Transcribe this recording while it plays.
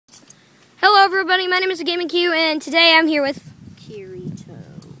Hello everybody, my name is Gaming Q and today I'm here with Kirito.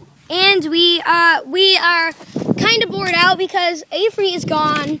 And we are kind of bored out because Avery is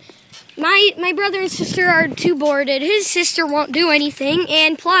gone. My brother and sister are too boarded. His sister won't do anything,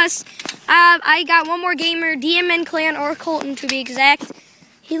 and plus I got one more gamer, DMN Clan or Colton to be exact.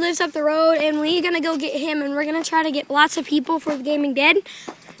 He lives up the road and we're gonna go get him and we're gonna try to get lots of people for the Gaming Dead.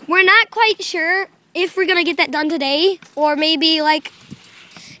 We're not quite sure if we're gonna get that done today or maybe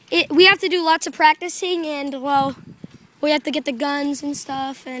we have to do lots of practicing and, well, we have to get the guns and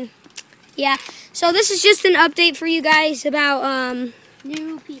stuff, and, yeah. So this is just an update for you guys about,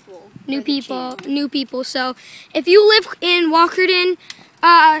 New people. New people. So if you live in Walkerton,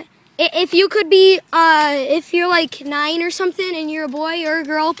 if you could be, if you're like 9 or something and you're a boy or a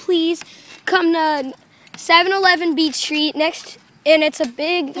girl, please come to 711 Beach Street next, and it's a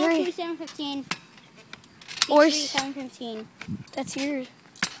big... It's actually 715. Or 715. That's yours.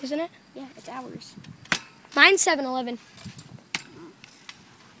 Isn't it? Yeah, it's ours. Mine's 7-Eleven.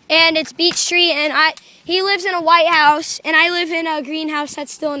 And it's Beach Street, and he lives in a white house, and I live in a greenhouse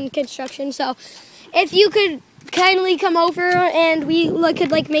that's still in construction. So if you could kindly come over and we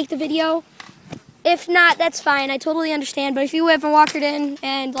could make the video. If not, that's fine. I totally understand. But if you live in Walkerton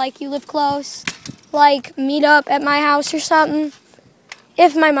and you live close, meet up at my house or something.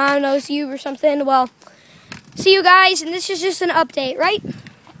 If my mom knows you or something, well, see you guys, and this is just an update, right?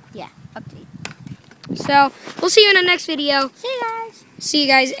 Yeah, update. So, we'll see you in the next video. See you guys. See you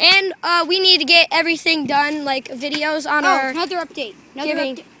guys. And we need to get everything done, videos on our... another update.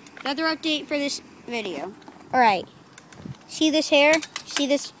 Another update for this video. All right. See this hair? See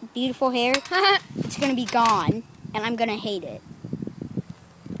this beautiful hair? It's going to be gone, and I'm going to hate it.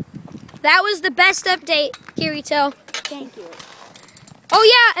 That was the best update, Kirito. Thank you.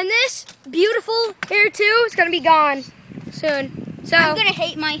 Oh, yeah, and this beautiful hair, too, is going to be gone soon. So I'm going to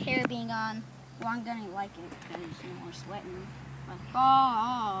hate my hair being on. Well, I'm going to like it because no more sweating. Like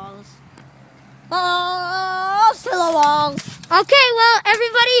balls. Balls to the walls. Okay, well,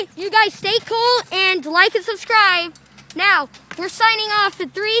 everybody, you guys stay cool and like and subscribe. Now, we're signing off in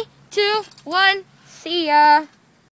 3, 2, 1. See ya.